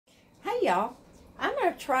y'all, I'm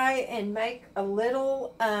going to try and make a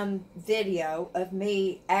little video of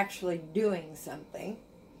me actually doing something.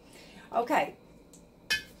 Okay,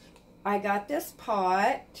 I got this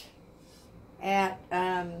pot at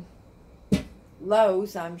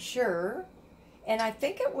Lowe's, I'm sure, and I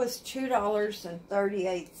think it was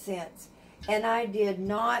 $2.38, and I did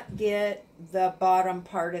not get the bottom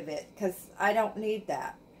part of it because I don't need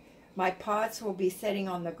that. My pots will be sitting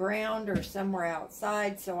on the ground or somewhere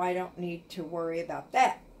outside, so I don't need to worry about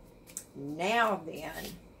that. Now then,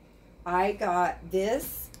 I got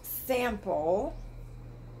this sample,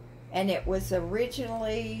 and it was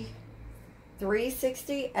originally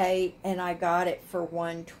 $3.68, and I got it for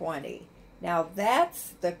 $1.20. Now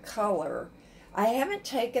that's the color. I haven't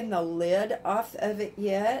taken the lid off of it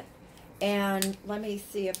yet, and let me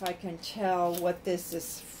see if I can tell what this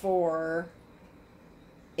is for.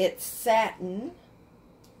 It's satin.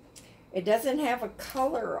 It doesn't have a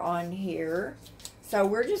color on here, so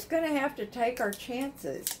we're just going to have to take our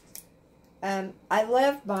chances. I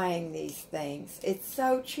love buying these things. It's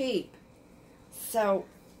so cheap. So,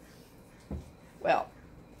 well,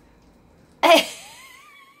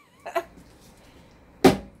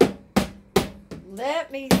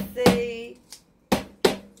 let me see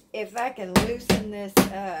if I can loosen this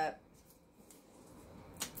up.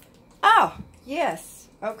 Oh, yes.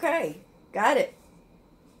 Okay. Got it.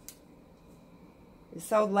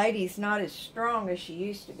 This old lady's not as strong as she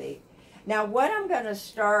used to be. Now, what I'm going to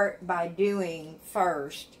start by doing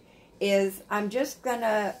first is I'm just going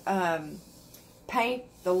to paint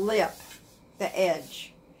the lip, the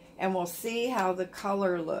edge, and we'll see how the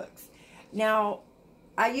color looks. Now,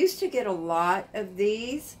 I used to get a lot of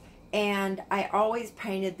these, and I always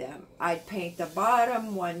painted them. I'd paint the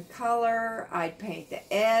bottom one color, I'd paint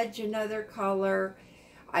the edge another color,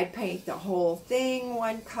 I'd paint the whole thing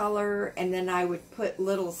one color, and then I would put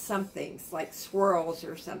little somethings like swirls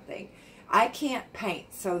or something. I can't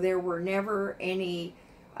paint, so there were never any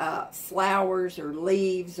flowers or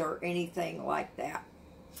leaves or anything like that.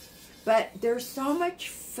 But they're so much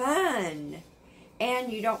fun.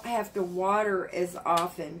 And you don't have to water as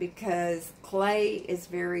often because clay is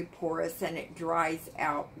very porous and it dries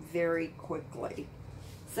out very quickly.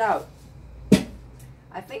 So,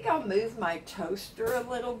 I think I'll move my toaster a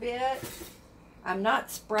little bit. I'm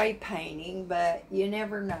not spray painting, but you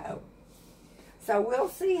never know. So, we'll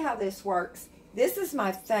see how this works. This is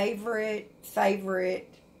my favorite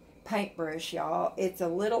paintbrush, y'all. It's a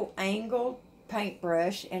little angled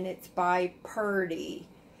paintbrush, and it's by Purdy.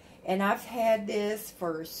 And I've had this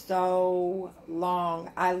for so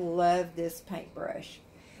long. I love this paintbrush.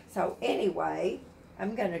 So anyway,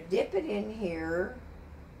 I'm going to dip it in here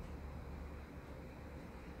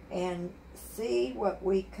and see what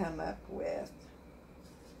we come up with.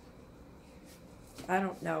 I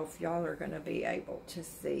don't know if y'all are going to be able to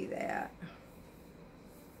see that.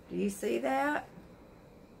 Do you see that?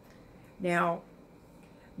 Now,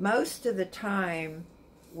 most of the time,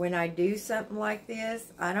 when I do something like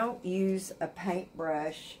this, I don't use a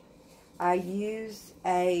paintbrush. I use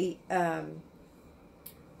a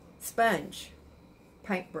sponge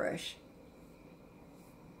paintbrush.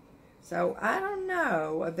 So I don't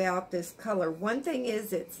know about this color. One thing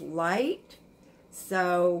is it's light,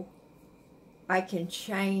 so I can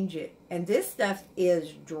change it. And this stuff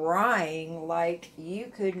is drying like you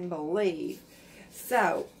couldn't believe.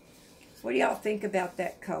 So, what do y'all think about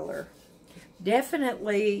that color?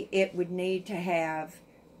 Definitely, it would need to have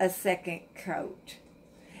a second coat.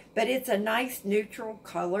 But it's a nice neutral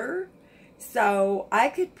color, so I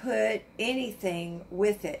could put anything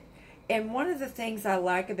with it. And one of the things I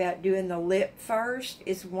like about doing the lip first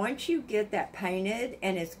is once you get that painted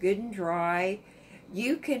and it's good and dry,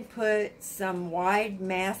 you can put some wide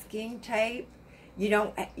masking tape.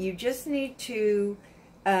 You just need to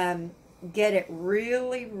get it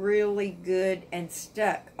really, really good and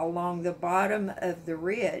stuck along the bottom of the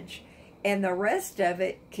ridge, and the rest of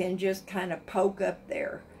it can just kind of poke up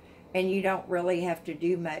there, and you don't really have to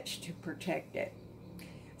do much to protect it.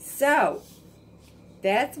 So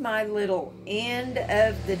that's my little end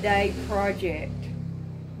of the day project.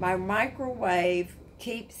 My microwave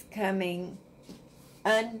keeps coming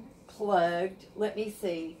unplugged. Let me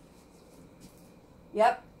see.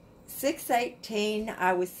 Yep, 6:18.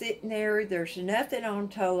 I was sitting there. There's nothing on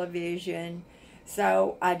television,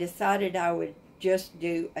 so I decided I would just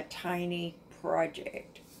do a tiny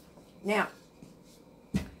project. Now,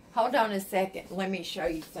 hold on a second. Let me show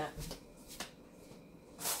you something.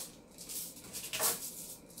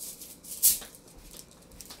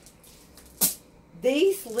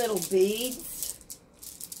 These little beads,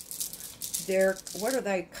 they're, what are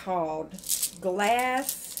they called?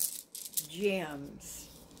 Glass gems.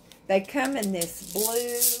 They come in this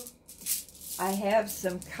blue. I have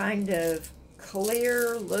some kind of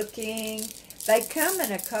clear looking. They come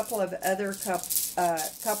in a couple of other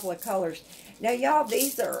couple of colors. Now, y'all,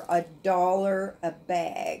 these are $1 a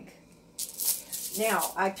bag.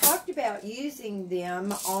 Now, I talked about using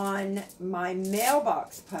them on my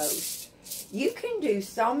mailbox post. You can do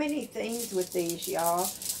so many things with these, y'all.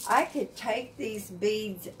 I could take these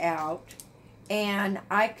beads out and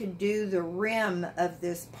I could do the rim of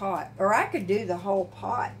this pot, or I could do the whole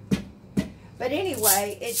pot. But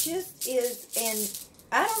anyway, it just is, and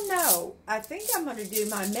I don't know. I think I'm going to do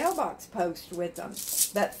my mailbox post with them.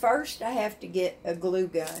 But first, I have to get a glue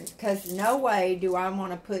gun, because no way do I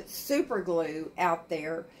want to put super glue out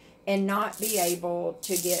there and not be able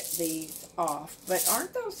to get these off. But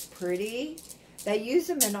aren't those pretty? They use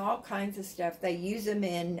them in all kinds of stuff. They use them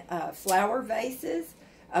in flower vases,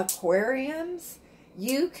 aquariums.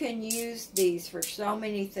 You can use these for so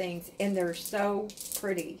many things, and they're so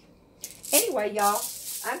pretty. Anyway, y'all,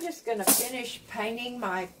 I'm just going to finish painting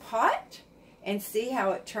my pot and see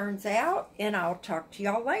how it turns out, and I'll talk to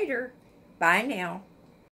y'all later. Bye now.